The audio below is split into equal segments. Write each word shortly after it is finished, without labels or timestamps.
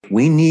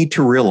We need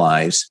to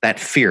realize that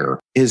fear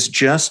is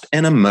just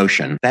an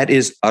emotion that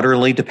is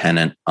utterly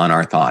dependent on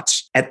our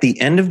thoughts. At the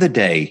end of the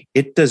day,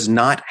 it does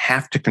not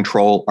have to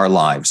control our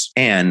lives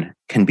and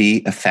can be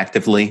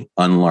effectively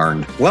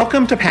unlearned.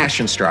 Welcome to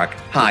Passion Struck.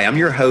 Hi, I'm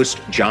your host,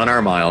 John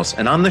R. Miles,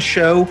 and on the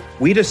show,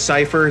 we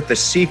decipher the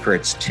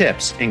secrets,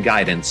 tips, and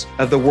guidance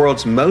of the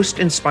world's most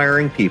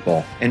inspiring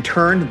people and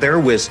turn their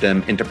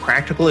wisdom into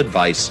practical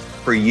advice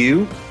for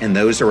you and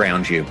those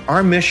around you.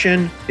 Our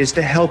mission is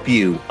to help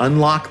you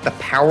unlock the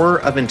power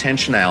of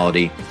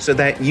intentionality so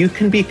that you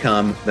can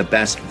become the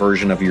best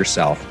version of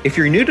yourself. If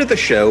you're new to the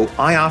show,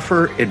 I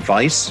offer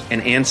advice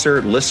and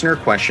answer listener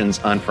questions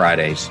on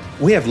Fridays.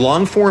 We have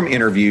long-form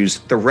interviews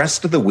the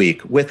rest of the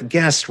week with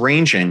guests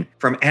ranging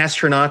from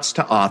astronauts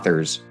to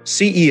authors,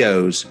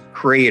 CEOs,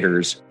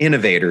 creators,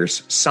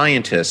 innovators,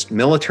 scientists,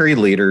 military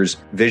leaders,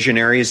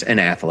 visionaries, and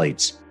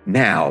athletes.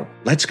 Now,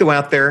 let's go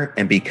out there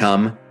and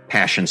become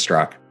Passion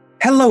Struck.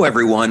 Hello,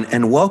 everyone,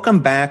 and welcome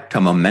back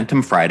to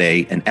Momentum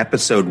Friday and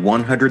episode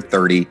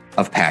 130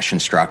 of Passion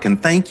Struck.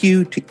 And thank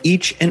you to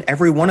each and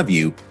every one of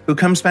you who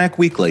comes back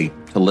weekly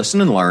to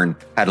listen and learn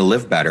how to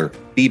live better,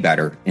 be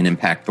better, and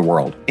impact the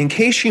world. In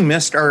case you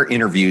missed our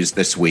interviews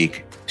this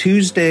week,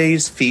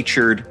 Tuesdays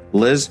featured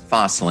Liz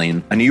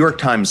Fosslien, a New York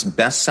Times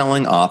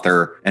best-selling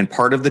author and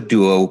part of the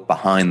duo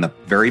behind the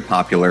very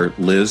popular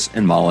Liz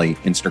and Molly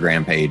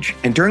Instagram page.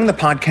 And during the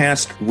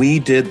podcast, we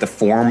did the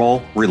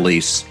formal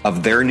release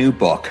of their new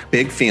book,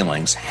 Big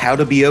Feelings: How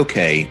to Be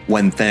Okay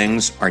When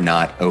Things Are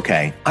Not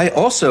Okay. I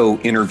also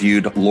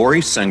interviewed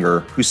Lori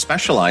Singer, who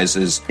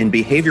specializes in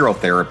behavioral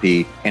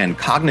therapy and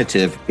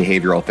cognitive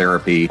behavioral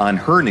therapy, on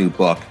her new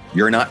book,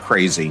 You're Not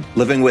Crazy: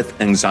 Living with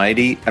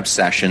Anxiety,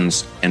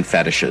 Obsessions, and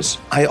Fetishes.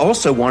 I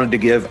also wanted to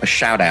give a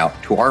shout out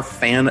to our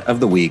fan of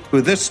the week,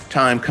 who this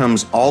time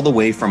comes all the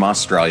way from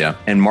Australia.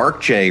 And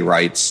Mark J.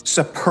 writes,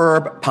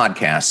 "Superb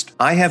podcast.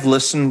 I have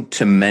listened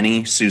to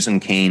many Susan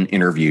Cain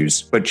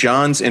interviews, but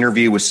John's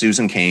interview with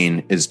Susan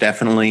Cain is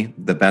definitely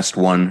the best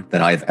one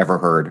that I've ever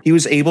heard. He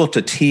was able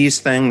to tease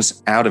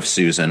things out of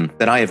Susan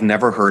that I have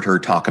never heard her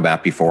talk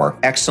about before.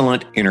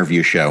 Excellent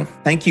interview show."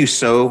 Thank you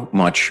so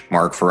much,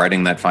 Mark, for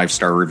writing that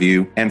 5-star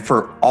review, and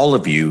for all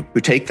of you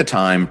who take the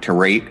time to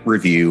rate,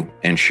 review,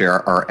 and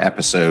share our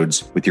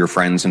episodes with your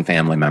friends and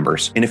family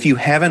members. And if you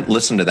haven't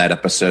listened to that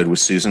episode with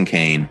Susan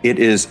Cain, it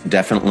is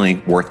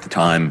definitely worth the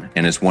time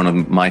and is one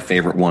of my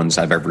favorite ones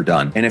I've ever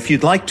done. And if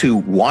you'd like to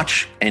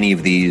watch any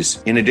of these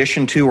in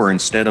addition to or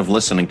instead of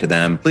listening to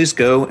them, please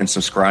go and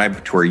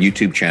subscribe to our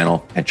YouTube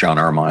channel at John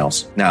R.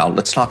 Miles. Now,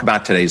 let's talk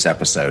about today's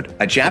episode.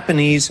 A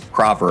Japanese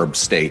proverb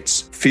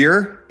states,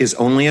 "Fear is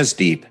only as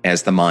deep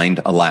as the mind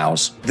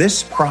allows."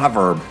 This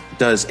proverb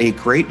does a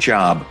great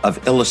job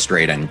of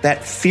illustrating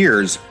that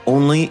fears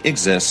only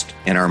exist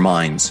in our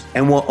minds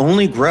and will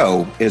only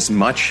grow as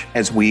much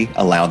as we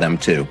allow them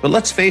to. But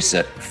let's face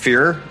it,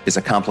 fear is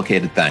a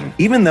complicated thing.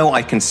 Even though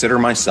I consider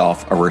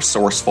myself a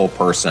resourceful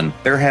person,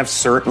 there have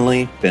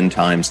certainly been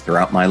times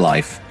throughout my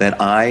life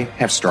that I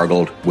have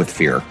struggled with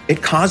fear.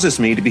 It causes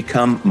me to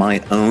become my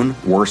own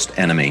worst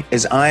enemy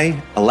as I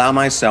allow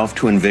myself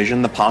to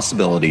envision the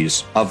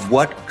possibilities of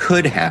what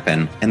could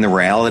happen and the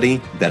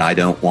reality that I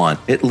don't want.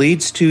 It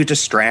leads to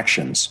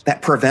distractions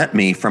that prevent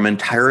me from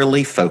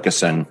entirely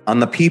focusing on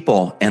the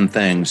people and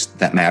things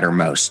that matter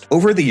most.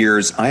 Over the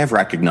years, I have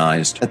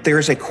recognized that there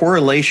is a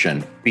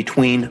correlation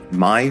between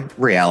my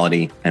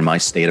reality and my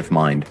state of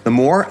mind. The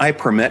more I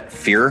permit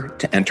fear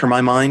to enter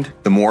my mind,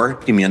 the more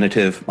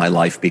diminutive my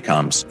life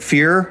becomes.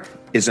 Fear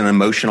is an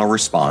emotional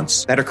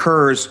response that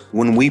occurs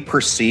when we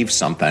perceive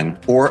something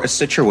or a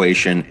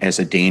situation as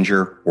a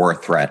danger or a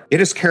threat. It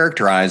is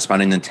characterized by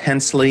an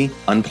intensely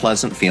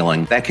unpleasant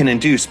feeling that can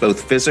induce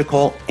both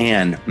physical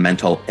and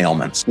mental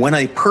ailments. When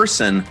a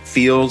person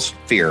feels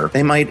fear,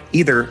 they might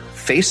either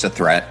face a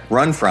threat,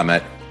 run from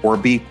it, or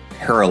be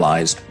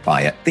paralyzed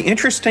by it. The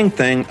interesting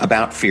thing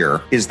about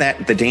fear is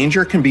that the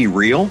danger can be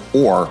real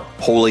or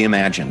wholly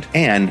imagined,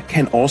 and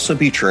can also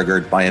be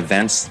triggered by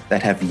events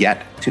that have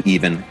yet to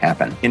even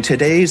happen. In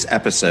today's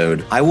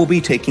episode, I will be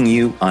taking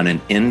you on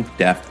an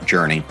in-depth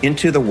journey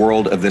into the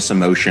world of this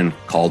emotion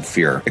called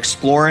fear,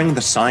 exploring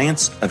the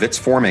science of its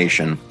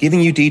formation, giving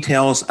you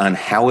details on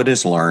how it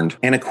is learned,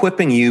 and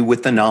equipping you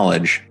with the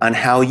knowledge on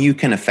how you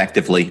can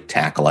effectively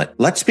tackle it.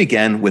 Let's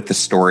begin with the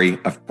story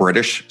of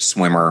British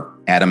swimmer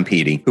Adam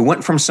Peaty, who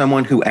went from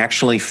someone who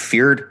actually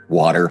feared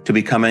water to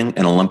becoming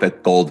an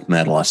Olympic gold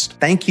medalist.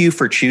 Thank you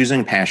for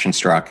choosing Passion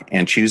Struck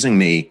and choosing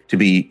me to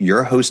be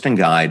your host and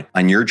guide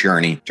on your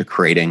journey to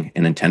creating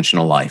an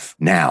intentional life.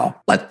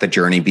 Now, let the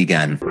journey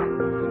begin.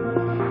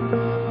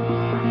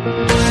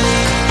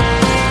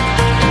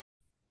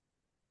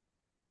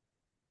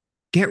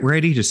 Get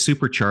ready to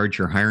supercharge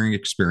your hiring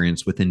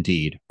experience with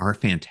Indeed, our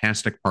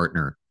fantastic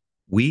partner.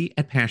 We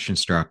at Passion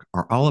Struck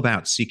are all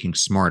about seeking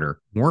smarter,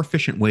 more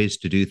efficient ways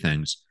to do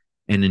things,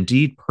 and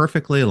Indeed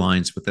perfectly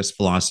aligns with this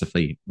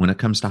philosophy when it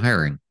comes to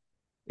hiring.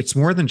 It's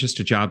more than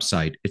just a job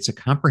site, it's a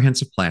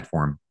comprehensive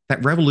platform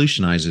that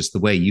revolutionizes the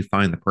way you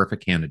find the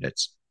perfect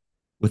candidates.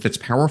 With its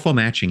powerful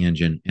matching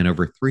engine and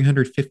over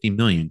 350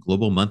 million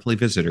global monthly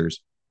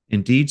visitors,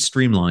 Indeed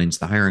streamlines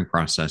the hiring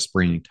process,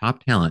 bringing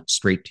top talent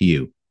straight to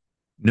you.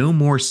 No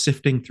more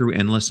sifting through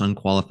endless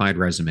unqualified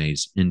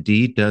resumes.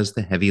 Indeed does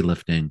the heavy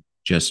lifting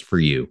just for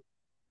you.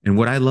 And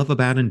what I love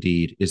about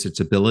Indeed is its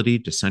ability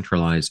to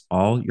centralize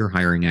all your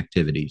hiring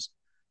activities.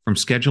 From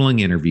scheduling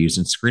interviews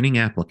and screening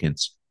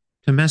applicants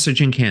to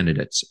messaging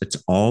candidates,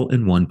 it's all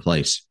in one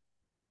place.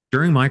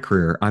 During my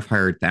career, I've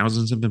hired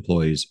thousands of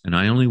employees, and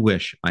I only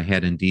wish I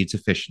had Indeed's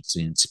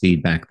efficiency and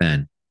speed back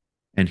then.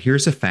 And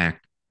here's a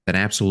fact that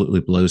absolutely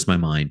blows my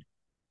mind.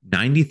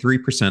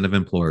 93% of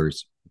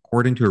employers,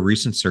 according to a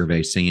recent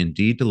survey, say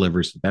Indeed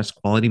delivers the best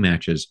quality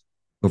matches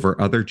over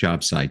other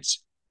job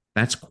sites.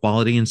 That's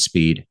quality and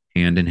speed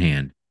hand in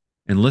hand.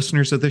 And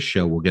listeners of this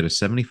show will get a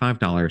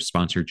 $75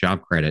 sponsored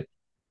job credit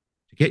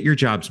to get your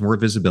jobs more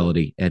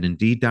visibility at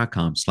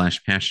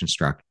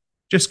Indeed.com/PassionStruck.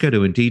 Just go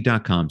to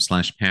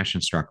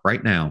Indeed.com/PassionStruck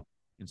right now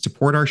and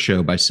support our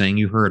show by saying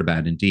you heard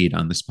about Indeed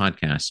on this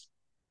podcast.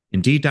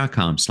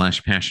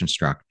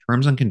 Indeed.com/PassionStruck.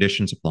 Terms and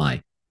conditions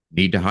apply.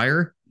 Need to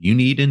hire? You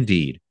need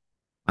Indeed.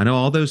 I know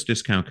all those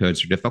discount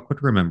codes are difficult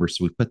to remember,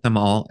 so we put them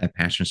all at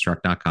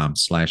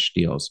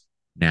PassionStruck.com/deals.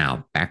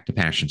 Now, back to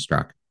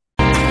PassionStruck.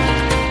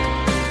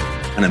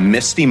 On a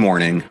misty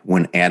morning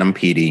when Adam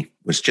Peaty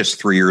was just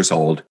 3 years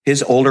old,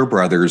 his older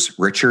brothers,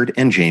 Richard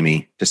and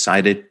Jamie,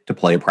 decided to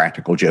play a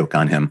practical joke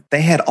on him.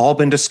 They had all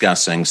been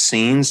discussing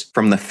scenes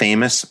from the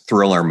famous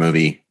thriller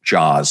movie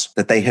Jaws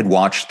that they had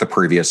watched the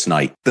previous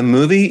night. The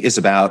movie is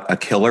about a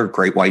killer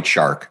great white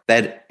shark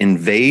that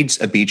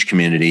invades a beach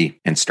community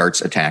and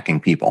starts attacking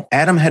people.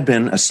 Adam had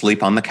been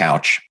asleep on the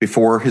couch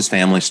before his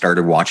family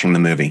started watching the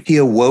movie. He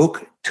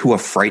awoke to a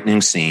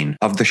frightening scene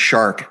of the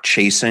shark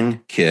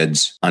chasing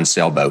kids on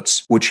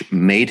sailboats, which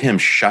made him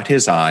shut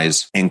his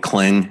eyes and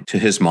cling to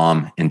his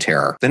mom in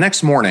terror. The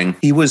next morning,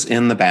 he was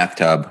in the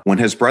bathtub when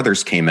his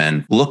brothers came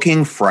in,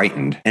 looking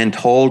frightened, and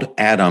told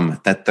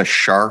Adam that the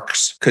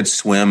sharks could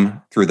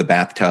swim through the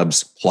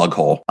bathtub's plug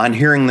hole. On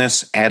hearing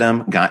this,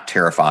 Adam got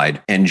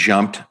terrified and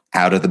jumped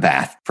out of the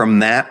bath. From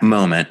that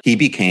moment, he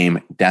became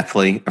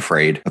deathly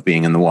afraid of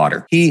being in the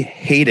water. He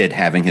hated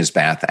having his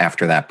bath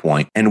after that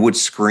point and would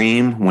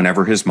scream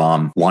whenever his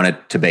mom wanted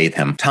to bathe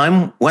him.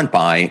 Time went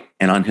by,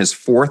 and on his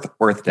 4th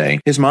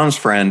birthday, his mom's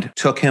friend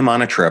took him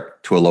on a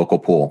trip to a local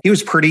pool. He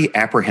was pretty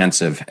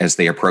apprehensive as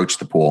they approached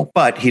the pool,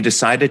 but he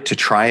decided to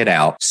try it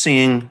out,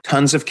 seeing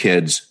tons of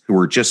kids who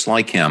were just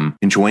like him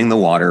enjoying the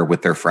water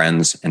with their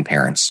friends and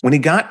parents. When he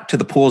got to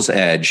the pool's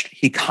edge,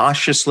 he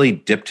cautiously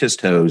dipped his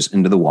toes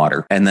into the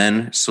water, and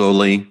then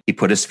slowly he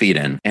put his feet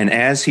in. And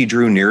as he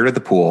drew near to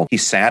the pool, he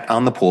sat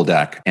on the pool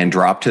deck and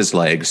dropped his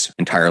legs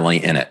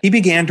entirely in it. He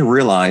began to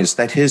realize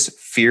that his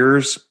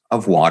fears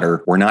of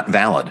water were not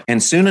valid.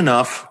 And soon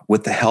enough,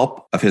 with the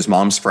help of his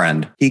mom's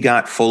friend, he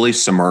got fully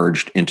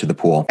submerged into the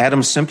pool.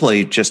 Adam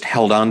simply just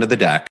held onto the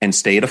deck and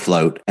stayed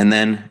afloat, and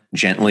then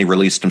gently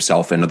released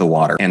himself into the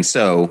water. And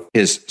so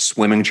his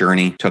swimming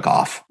journey took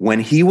off.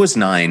 When he was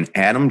 9,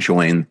 Adam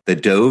joined the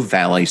Dove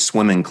Valley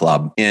Swimming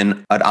Club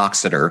in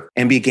Exeter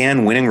and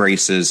began winning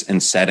races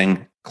and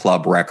setting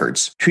club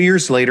records. 2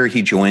 years later,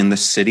 he joined the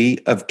City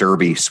of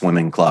Derby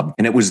Swimming Club,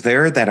 and it was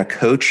there that a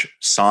coach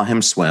saw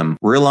him swim,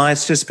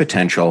 realized his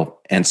potential,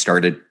 and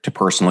started to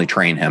personally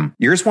train him.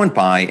 Years went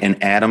by,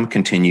 and Adam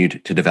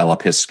continued to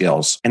develop his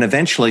skills and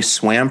eventually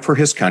swam for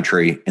his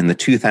country in the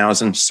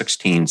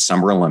 2016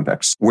 Summer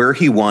Olympics, where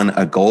he won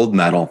a gold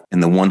medal in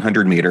the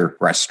 100-meter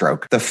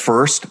breaststroke, the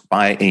first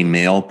by a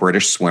male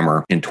British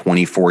swimmer in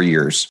 24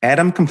 years.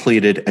 Adam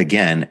completed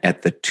again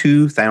at the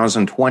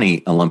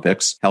 2020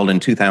 Olympics, held in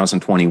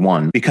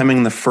 2021,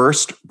 becoming the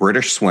first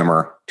British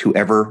swimmer to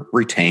ever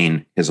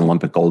retain his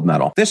Olympic gold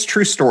medal. This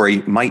true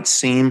story might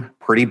seem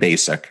pretty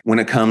basic when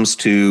it comes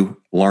to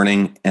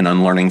learning and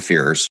unlearning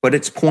fears, but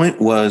its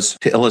point was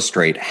to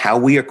illustrate how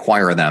we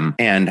acquire them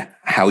and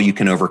how you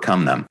can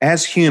overcome them.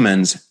 As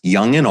humans,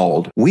 young and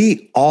old,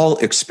 we all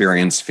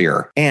experience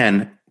fear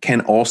and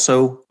can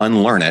also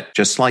unlearn it,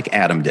 just like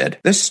Adam did.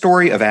 This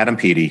story of Adam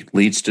Peaty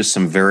leads to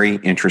some very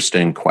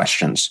interesting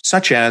questions,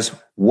 such as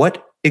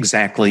what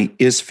exactly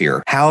is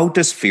fear? How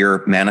does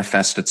fear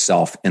manifest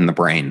itself in the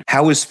brain?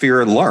 How is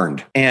fear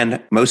learned? And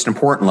most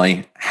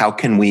importantly, how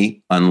can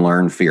we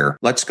unlearn fear?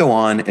 Let's go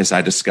on as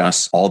I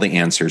discuss all the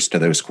answers to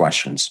those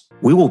questions.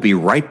 We will be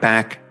right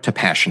back to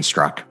Passion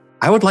Struck.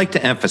 I would like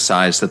to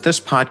emphasize that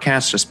this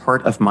podcast is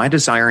part of my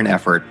desire and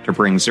effort to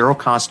bring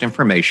zero-cost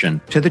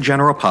information to the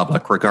general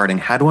public regarding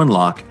how to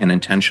unlock an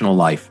intentional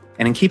life.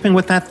 And in keeping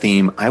with that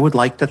theme, I would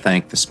like to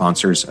thank the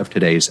sponsors of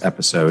today's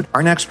episode.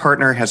 Our next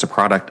partner has a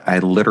product I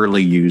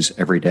literally use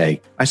every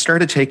day. I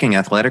started taking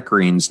Athletic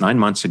Greens 9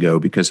 months ago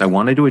because I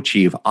wanted to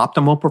achieve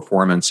optimal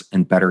performance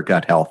and better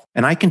gut health.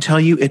 And I can tell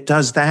you it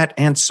does that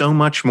and so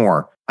much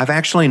more. I've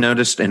actually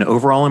noticed an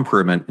overall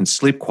improvement in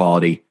sleep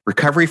quality,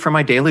 recovery from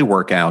my daily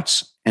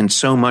workouts, and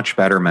so much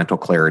better mental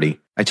clarity.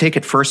 I take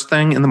it first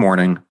thing in the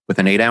morning with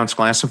an 8-ounce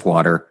glass of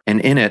water, and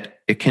in it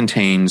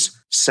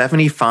contains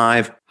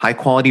 75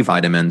 high-quality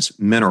vitamins,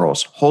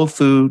 minerals, whole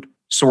food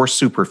source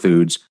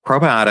superfoods,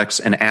 probiotics,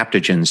 and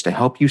adaptogens to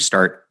help you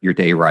start your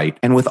day right.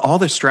 And with all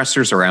the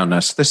stressors around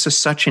us, this is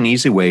such an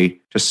easy way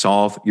to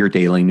solve your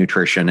daily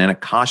nutrition, and it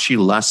costs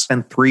you less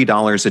than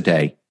 $3 a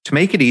day. To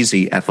make it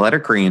easy,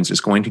 Athletic Greens is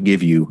going to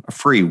give you a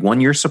free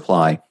 1-year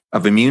supply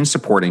of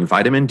immune-supporting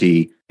vitamin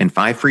D and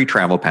 5 free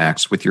travel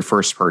packs with your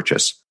first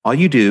purchase. All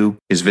you do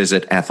is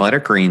visit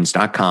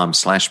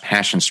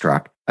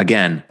athleticgreens.com/passionstruck.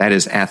 Again, that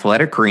is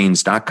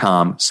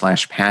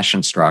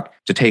athleticgreens.com/passionstruck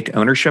to take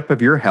ownership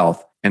of your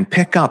health and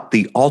pick up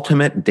the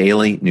ultimate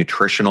daily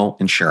nutritional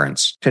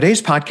insurance.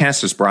 Today's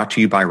podcast is brought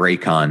to you by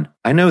Raycon.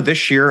 I know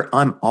this year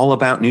I'm all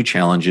about new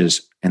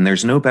challenges, and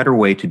there's no better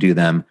way to do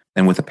them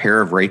than with a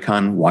pair of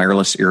Raycon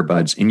wireless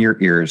earbuds in your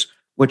ears,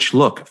 which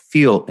look,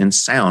 feel, and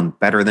sound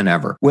better than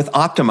ever. With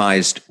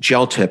optimized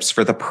gel tips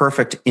for the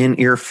perfect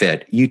in-ear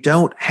fit, you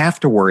don't have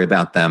to worry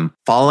about them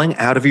falling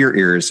out of your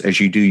ears as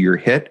you do your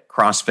HIIT,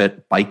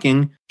 CrossFit,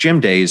 biking,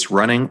 gym days,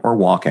 running, or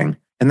walking.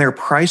 And they're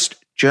priced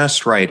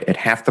just right at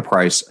half the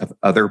price of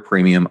other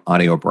premium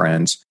audio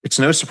brands. It's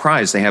no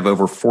surprise they have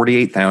over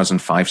 48,000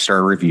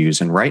 5-star reviews,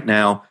 and right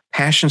now,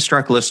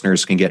 Passionstruck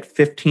listeners can get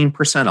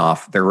 15%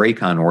 off their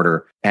Raycon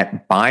order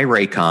at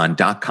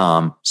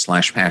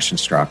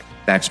buyraycon.com/passionstruck.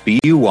 That's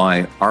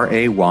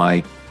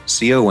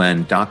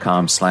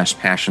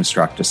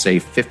BUYRAYCON.com/passionstruck to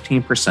save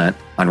 15%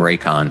 on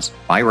Raycons.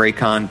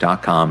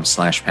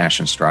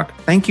 Buyraycon.com/passionstruck.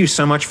 Thank you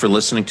so much for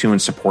listening to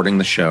and supporting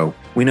the show.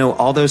 We know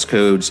all those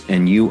codes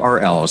and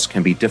URLs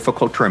can be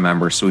difficult to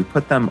remember, so we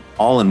put them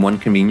all in one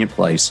convenient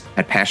place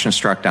at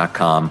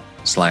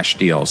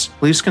passionstruck.com/deals.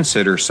 Please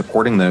consider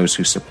supporting those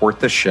who support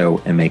this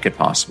show and make it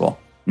possible.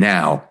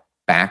 Now,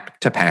 back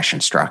to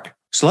Passionstruck.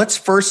 So let's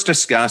first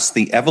discuss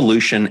the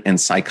evolution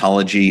and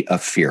psychology of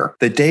fear.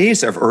 The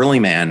days of early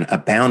man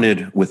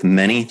abounded with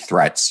many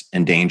threats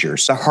and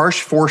dangers. The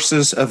harsh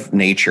forces of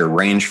nature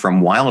range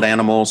from wild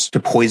animals to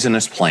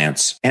poisonous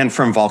plants, and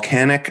from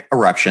volcanic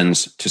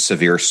eruptions to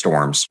severe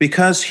storms.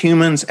 Because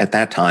humans at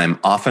that time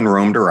often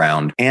roamed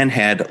around and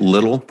had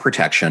little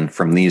protection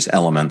from these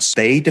elements,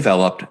 they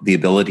developed the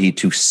ability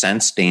to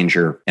sense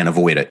danger and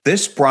avoid it.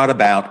 This brought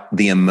about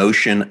the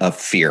emotion of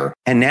fear,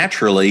 and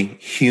naturally,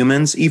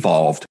 humans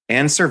evolved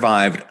and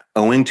survived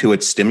owing to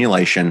its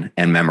stimulation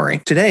and memory.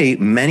 Today,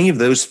 many of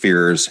those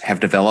fears have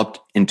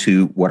developed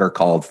into what are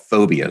called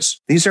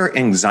phobias. These are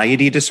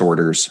anxiety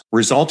disorders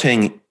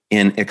resulting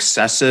in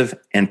excessive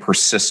and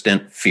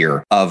persistent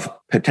fear of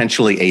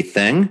potentially a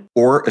thing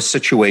or a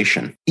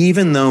situation,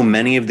 even though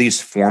many of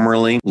these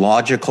formerly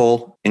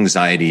logical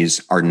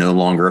anxieties are no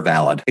longer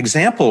valid.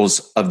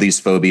 Examples of these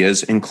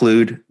phobias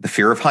include the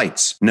fear of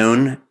heights,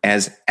 known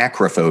as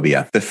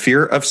acrophobia, the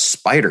fear of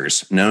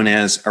spiders, known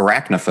as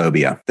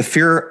arachnophobia, the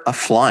fear of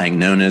flying,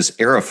 known as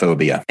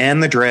aerophobia,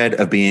 and the dread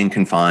of being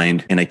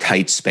confined in a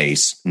tight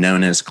space,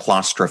 known as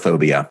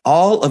claustrophobia.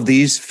 All of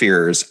these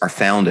fears are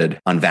founded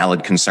on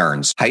valid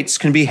concerns. Heights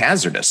can be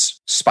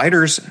hazardous.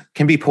 Spiders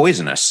can be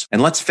poisonous.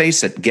 And let's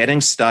face it, getting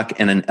stuck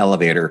in an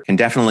elevator can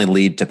definitely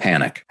lead to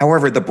panic.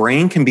 However, the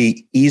brain can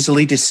be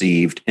easily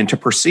deceived into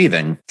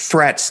perceiving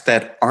threats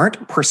that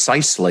aren't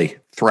precisely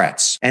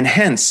threats, and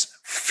hence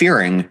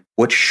fearing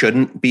what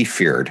shouldn't be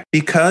feared.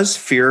 Because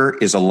fear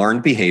is a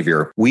learned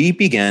behavior, we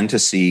begin to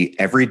see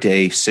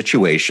everyday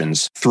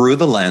situations through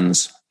the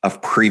lens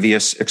of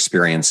previous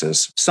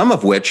experiences, some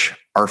of which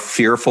are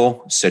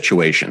fearful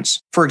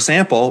situations. For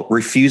example,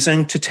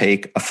 refusing to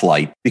take a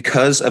flight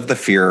because of the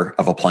fear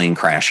of a plane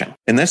crashing.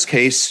 In this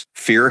case,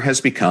 fear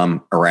has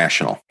become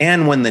irrational.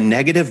 And when the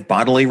negative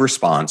bodily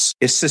response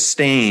is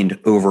sustained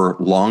over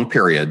long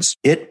periods,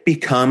 it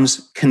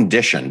becomes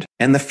conditioned,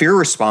 and the fear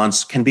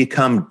response can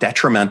become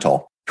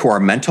detrimental to our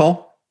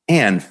mental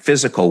and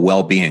physical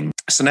well-being.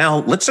 So now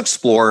let's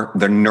explore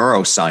the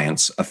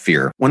neuroscience of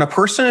fear. When a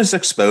person is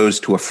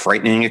exposed to a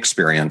frightening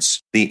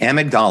experience, the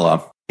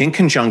amygdala, in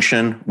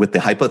conjunction with the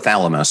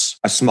hypothalamus,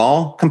 a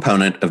small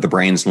component of the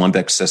brain's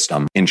limbic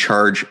system in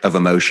charge of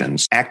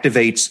emotions,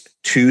 activates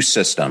two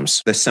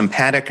systems, the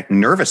sympathetic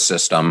nervous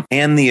system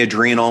and the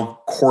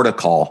adrenal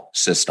cortical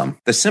system.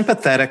 The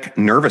sympathetic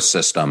nervous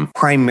system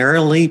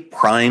primarily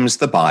primes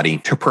the body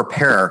to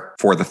prepare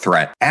for the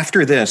threat.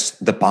 After this,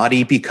 the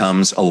body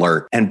becomes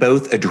alert, and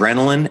both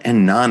adrenaline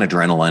and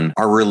non-adrenaline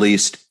are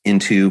released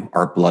into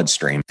our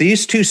bloodstream.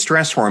 These two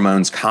stress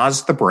hormones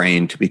cause the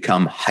brain to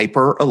become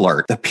hyper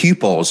alert. The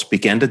pupils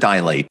begin to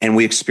dilate, and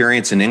we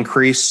experience an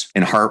increase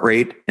in heart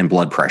rate and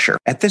blood pressure.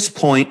 At this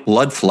point,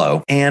 blood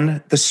flow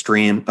and the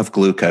stream of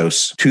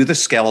glucose to the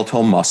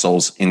skeletal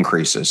muscles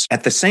increases.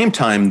 At the same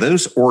time,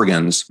 those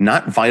organs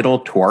not vital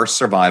to our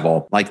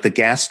survival, like the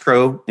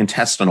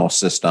gastrointestinal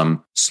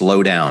system,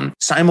 slow down.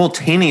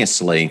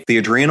 Simultaneously, the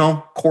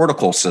adrenal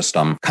cortical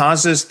system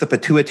causes the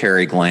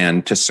pituitary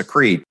gland to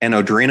secrete an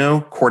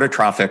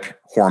adrenocorticotropic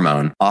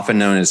hormone, often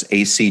known as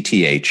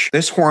ACTH.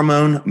 This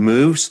hormone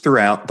moves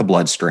throughout the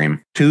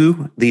bloodstream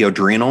to the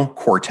adrenal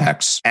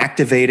cortex,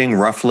 activating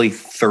roughly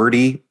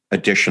 30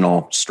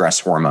 additional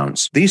stress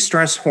hormones. These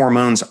stress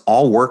hormones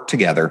all work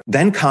together,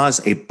 then cause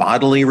a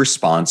bodily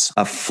response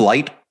of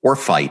flight or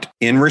fight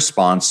in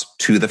response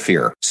to the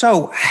fear.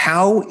 So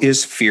how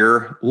is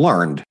fear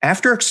learned?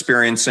 After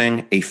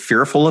experiencing a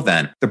fearful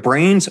event, the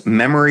brain's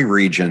memory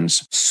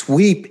regions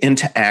sweep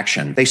into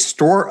action. They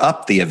store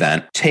up the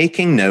event,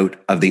 taking note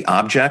of the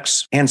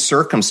objects and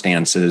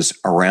circumstances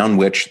around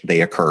which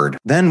they occurred.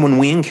 Then when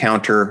we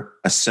encounter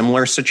a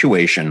similar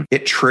situation,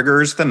 it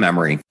triggers the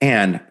memory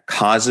and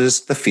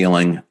causes the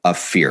feeling of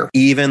fear,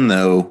 even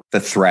though the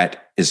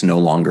threat is no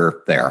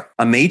longer there.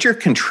 A major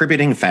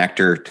contributing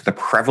factor to the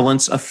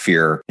prevalence of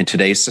fear in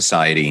today's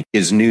society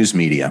is news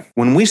media.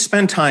 When we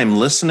spend time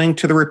listening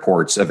to the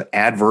reports of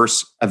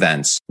adverse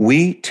events,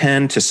 we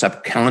tend to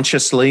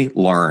subconsciously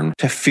learn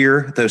to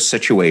fear those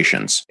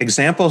situations.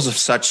 Examples of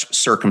such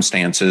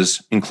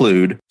circumstances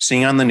include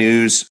seeing on the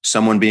news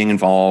someone being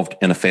involved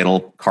in a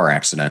fatal car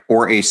accident,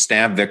 or a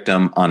stab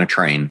victim on a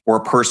train, or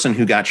a person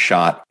who got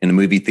shot in a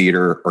movie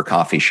theater or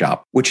coffee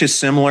shop, which is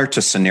similar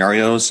to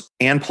scenarios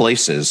and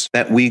places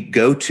that we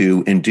go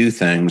to and do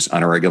things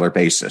on a regular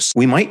basis.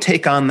 We might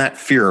take on that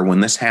fear when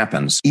this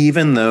happens,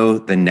 even though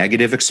the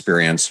negative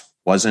experience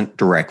wasn't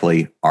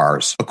directly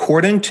ours.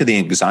 According to the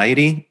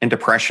Anxiety and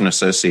Depression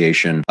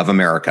Association of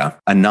America,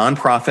 a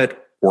nonprofit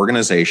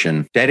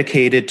organization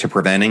dedicated to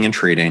preventing and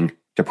treating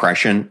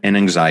depression and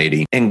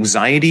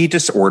anxiety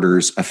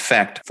disorders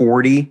affect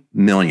 40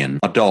 million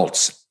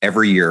adults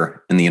every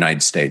year in the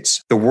United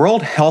States. The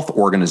World Health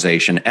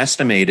Organization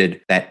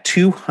estimated that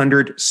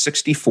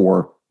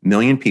 264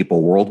 million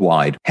people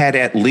worldwide had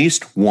at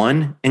least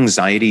one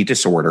anxiety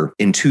disorder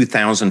in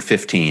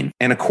 2015.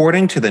 And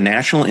according to the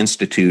National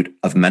Institute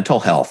of Mental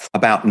Health,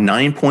 about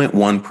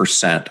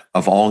 9.1%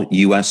 of all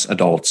U.S.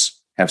 adults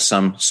have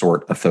some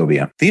sort of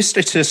phobia. These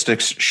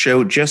statistics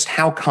show just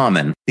how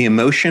common the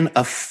emotion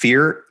of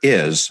fear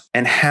is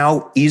and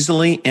how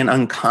easily and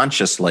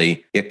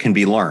unconsciously it can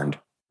be learned.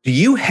 Do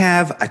you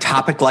have a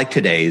topic like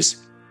today's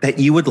that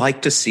you would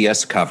like to see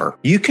us cover?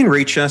 You can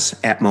reach us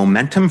at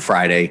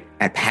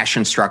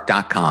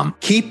momentumfriday@passionstruck.com.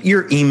 Keep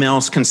your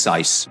emails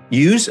concise.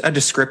 Use a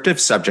descriptive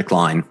subject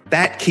line.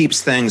 That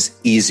keeps things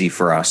easy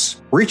for us.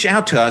 Reach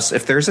out to us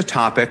if there's a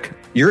topic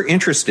you're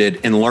interested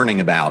in learning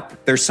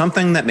about. There's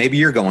something that maybe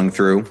you're going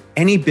through,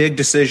 any big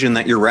decision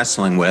that you're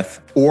wrestling with,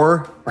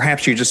 or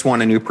perhaps you just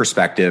want a new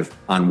perspective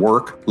on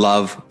work,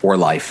 love, or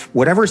life.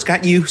 Whatever's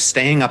got you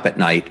staying up at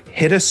night,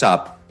 hit us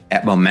up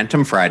at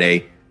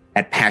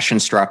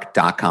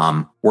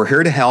momentumfriday@passionstruck.com. We're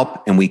here to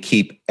help, and we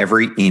keep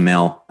every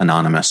email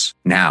anonymous.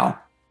 Now,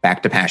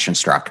 back to Passion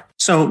Struck.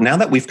 So now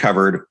that we've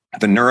covered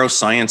the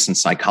neuroscience and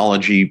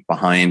psychology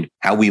behind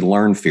how we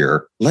learn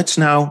fear, let's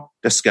now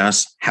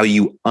discuss how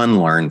you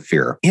unlearn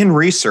fear. In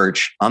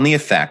research on the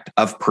effect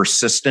of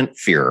persistent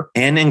fear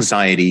and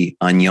anxiety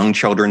on young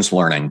children's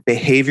learning,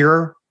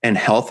 behavior and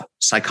health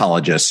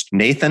psychologists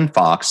Nathan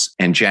Fox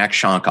and Jack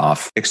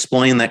Shonkoff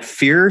explain that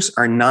fears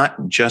are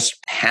not just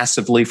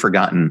passively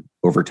forgotten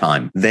over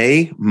time.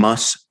 They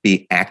must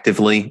be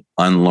actively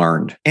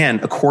unlearned.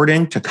 And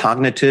according to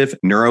cognitive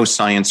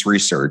neuroscience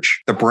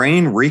research, the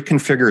brain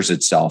reconfigures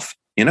itself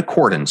in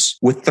accordance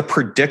with the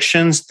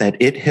predictions that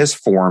it has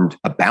formed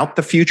about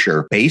the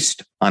future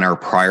based on our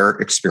prior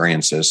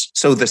experiences.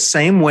 So the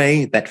same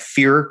way that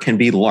fear can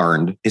be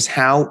learned is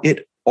how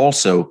it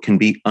also can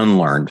be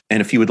unlearned. And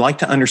if you would like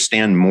to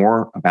understand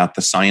more about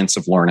the science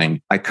of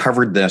learning, I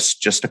covered this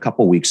just a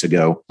couple weeks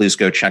ago. Please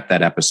go check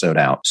that episode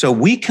out. So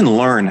we can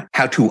learn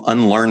how to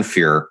unlearn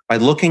fear by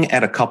looking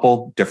at a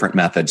couple different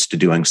methods to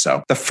doing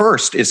so. The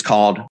first is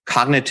called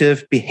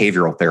cognitive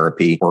behavioral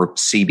therapy, or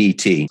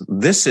CBT.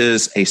 This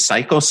is a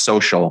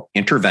psychosocial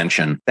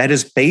intervention that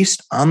is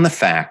based on the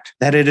fact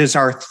that it is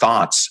our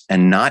thoughts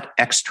and not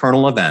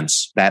external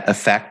events that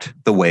affect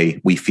the way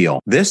we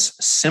feel. This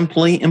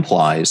simply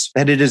implies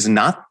that it is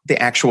not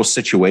the actual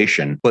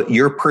situation, but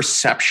your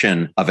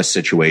perception of a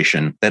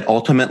situation that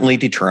ultimately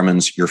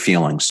determines your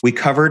feelings. We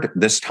covered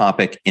this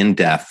topic in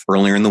depth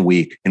earlier in the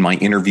week in my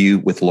interview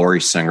with Lori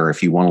Singer,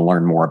 if you want to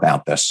learn more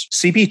about this.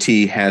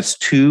 CBT has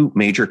two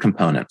major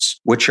components,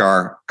 which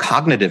are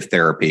cognitive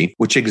therapy,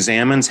 which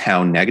examines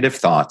how negative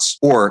thoughts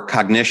or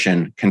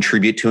cognition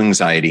contribute to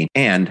anxiety,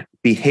 and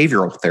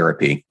behavioral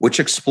therapy, which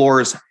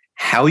explores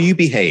how you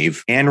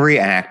behave and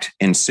react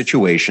in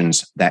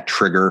situations that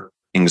trigger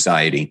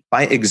anxiety.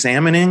 By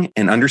examining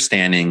and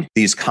understanding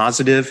these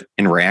causative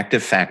and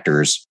reactive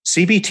factors,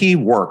 CBT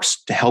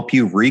works to help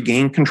you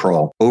regain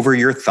control over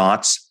your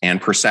thoughts and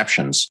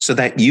perceptions so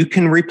that you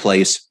can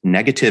replace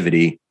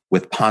negativity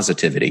with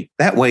positivity.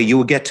 That way you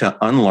will get to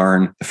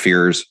unlearn the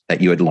fears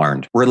that you had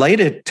learned.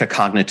 Related to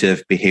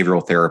cognitive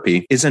behavioral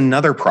therapy is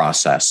another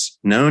process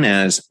known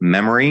as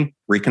memory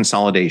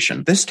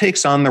reconsolidation. This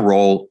takes on the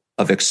role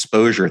of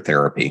exposure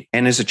therapy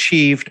and is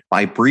achieved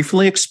by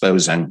briefly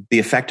exposing the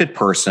affected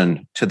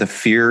person to the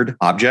feared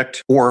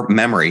object or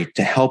memory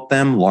to help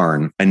them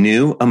learn a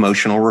new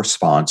emotional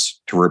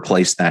response to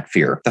replace that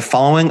fear. The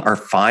following are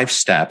 5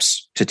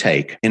 steps to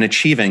take in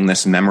achieving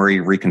this memory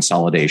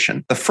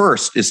reconsolidation. The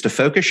first is to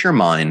focus your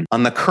mind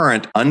on the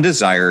current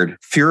undesired,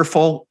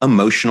 fearful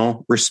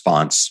emotional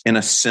response in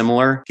a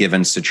similar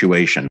given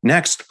situation.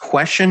 Next,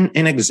 question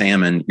and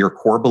examine your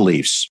core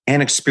beliefs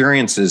and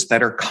experiences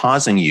that are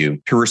causing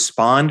you to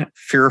respond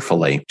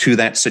fearfully to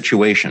that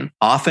situation.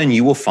 Often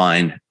you will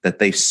find that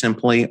they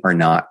simply are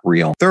not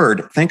real.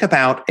 Third, think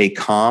about a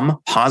calm,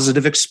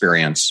 positive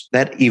experience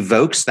that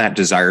evokes that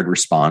desired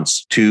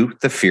response to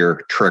the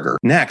fear trigger.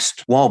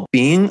 Next, while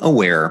being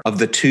aware of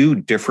the 2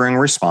 differing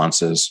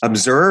responses,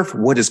 observe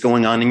what is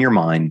going on in your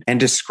mind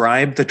and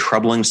describe the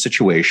troubling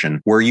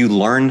situation where you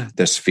learned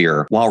this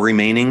fear while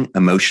remaining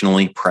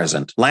emotionally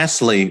present.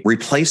 Lastly,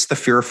 replace the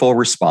fearful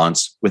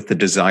response with the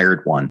desired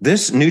one.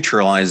 This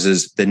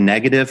neutralizes the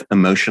negative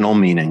emotional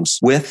meanings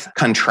with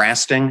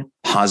contrasting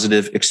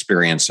positive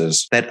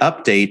experiences that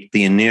update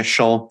the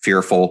initial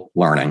fearful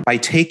learning. By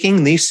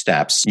taking these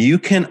steps, you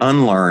can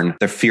unlearn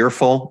the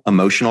fearful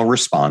emotional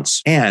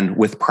response, and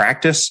with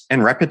practice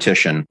and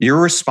repetition,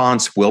 your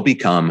response will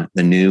become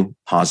the new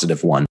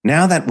positive one.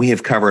 Now that we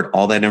have covered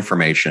all that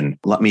information,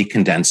 let me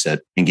condense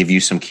it and give you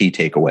some key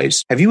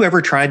takeaways. Have you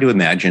ever tried to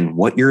imagine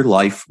what your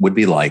life would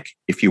be like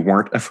if you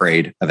weren't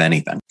afraid of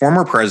anything?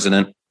 Former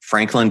President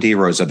Franklin D.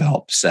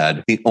 Roosevelt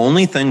said, "The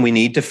only thing we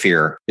need to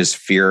fear is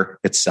fear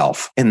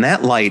itself." In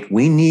that light,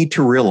 we need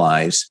to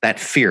realize that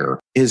fear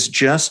is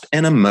just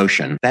an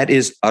emotion that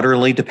is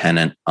utterly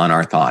dependent on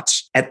our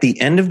thoughts. At the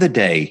end of the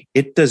day,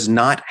 it does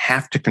not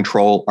have to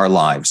control our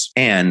lives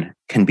and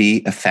can be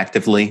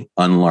effectively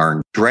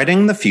unlearned.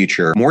 Dreading the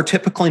future, more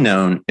typically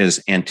known as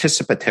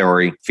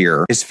anticipatory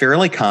fear, is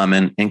fairly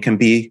common and can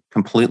be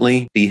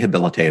completely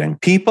debilitating.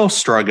 People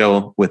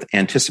struggle with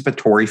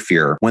anticipatory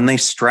fear when they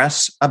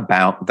stress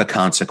about the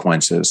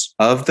consequences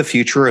of the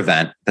future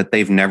event that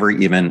they've never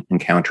even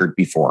encountered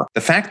before.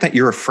 The fact that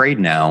you're afraid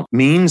now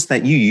means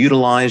that you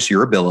utilize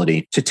your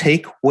ability to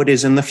take what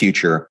is in the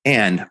future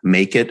and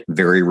make it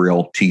very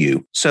real to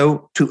you.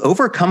 So to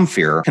overcome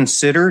fear,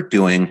 consider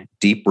doing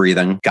deep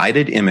breathing,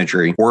 guided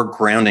imagery, or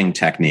grounding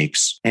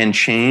techniques, and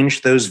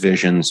change those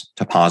visions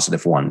to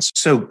positive ones.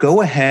 So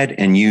go ahead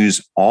and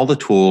use all the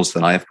tools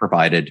that I have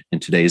provided in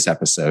today's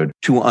episode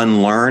to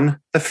unlearn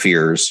the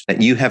fears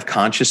that you have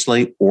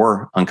consciously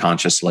or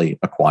unconsciously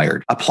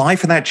acquired. Apply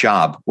for that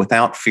job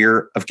without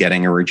fear of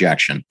getting a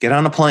rejection. Get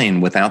on a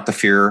plane without the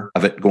fear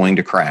of it going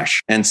to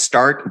crash, and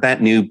start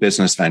that new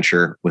business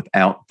venture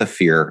without the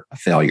fear of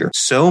failure.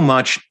 So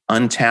much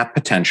untapped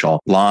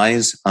potential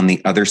lies on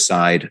the other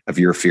side of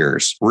your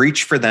fears.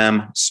 Reach for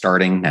them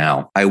starting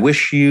now. I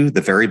wish you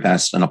the very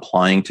best in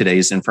applying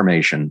today's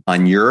information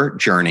on your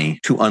journey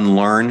to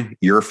unlearn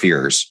your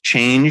fears,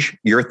 change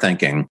your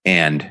thinking,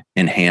 and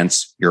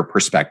enhance your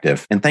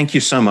perspective. And thank you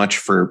so much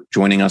for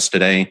joining us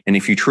today. And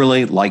if you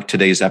truly liked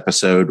today's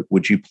episode,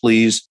 would you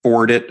please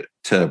forward it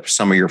to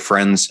some of your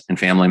friends and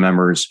family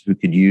members who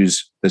could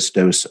use this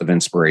dose of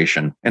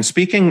inspiration? And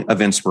speaking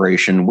of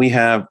inspiration, we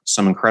have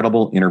some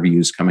incredible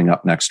interviews coming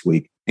up next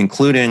week,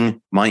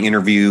 including my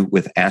interview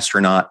with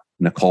astronaut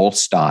Nicole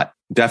Stott.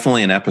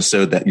 Definitely an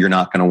episode that you're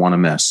not going to want to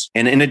miss.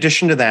 And in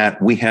addition to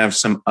that, we have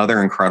some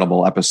other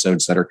incredible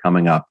episodes that are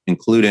coming up,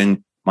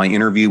 including my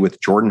interview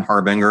with Jordan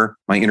Harbinger,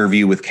 my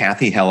interview with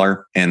Kathy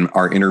Heller, and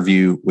our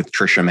interview with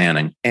Trisha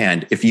Manning.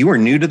 And if you are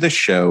new to this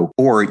show,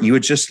 or you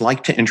would just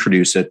like to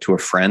introduce it to a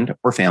friend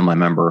or family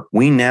member,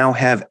 we now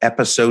have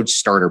episode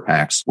starter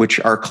packs, which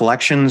are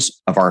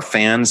collections of our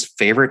fans'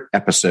 favorite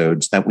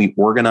episodes that we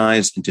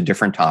organize into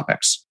different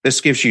topics.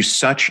 This gives you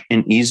such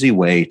an easy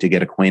way to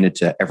get acquainted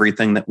to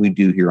everything that we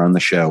do here on the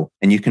show.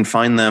 And you can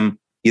find them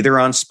either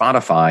on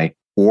Spotify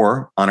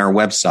or on our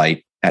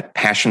website at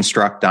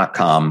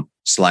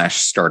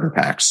passionstruck.com/starter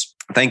packs.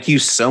 Thank you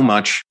so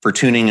much for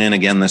tuning in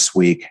again this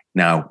week.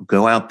 Now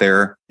go out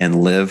there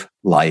and live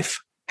life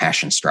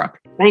passion struck.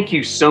 Thank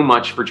you so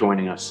much for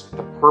joining us.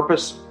 The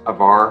purpose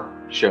of our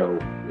show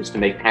is to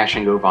make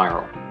passion go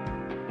viral.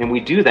 And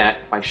we do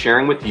that by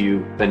sharing with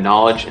you the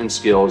knowledge and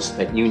skills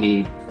that you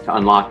need to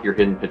unlock your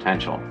hidden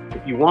potential.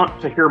 If you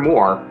want to hear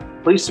more,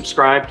 please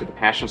subscribe to the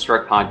Passion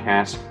Struck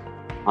podcast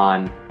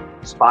on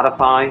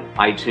Spotify,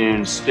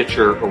 iTunes,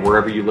 Stitcher, or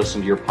wherever you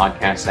listen to your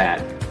podcasts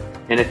at.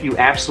 And if you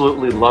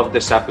absolutely love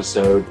this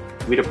episode,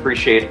 we'd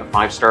appreciate a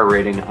 5-star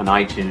rating on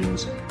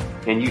iTunes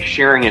and you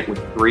sharing it with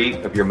 3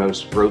 of your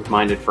most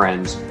growth-minded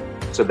friends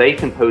so they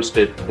can post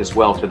it as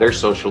well to their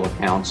social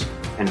accounts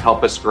and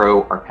help us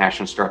grow our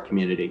Passion Struck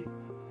community.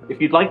 If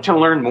you'd like to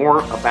learn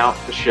more about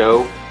the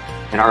show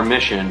and our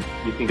mission,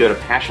 you can go to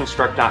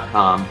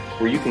passionstruck.com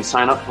where you can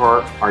sign up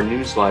for our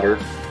newsletter,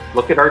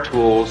 look at our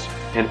tools,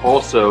 and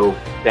also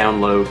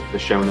download the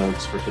show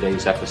notes for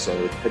today's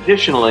episode.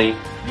 Additionally,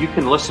 you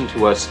can listen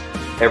to us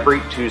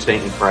every Tuesday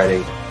and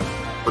Friday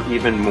for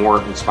even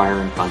more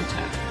inspiring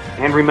content.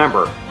 And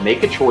remember,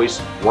 make a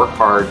choice, work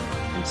hard,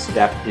 and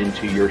step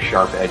into your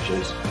sharp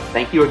edges.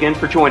 Thank you again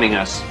for joining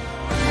us.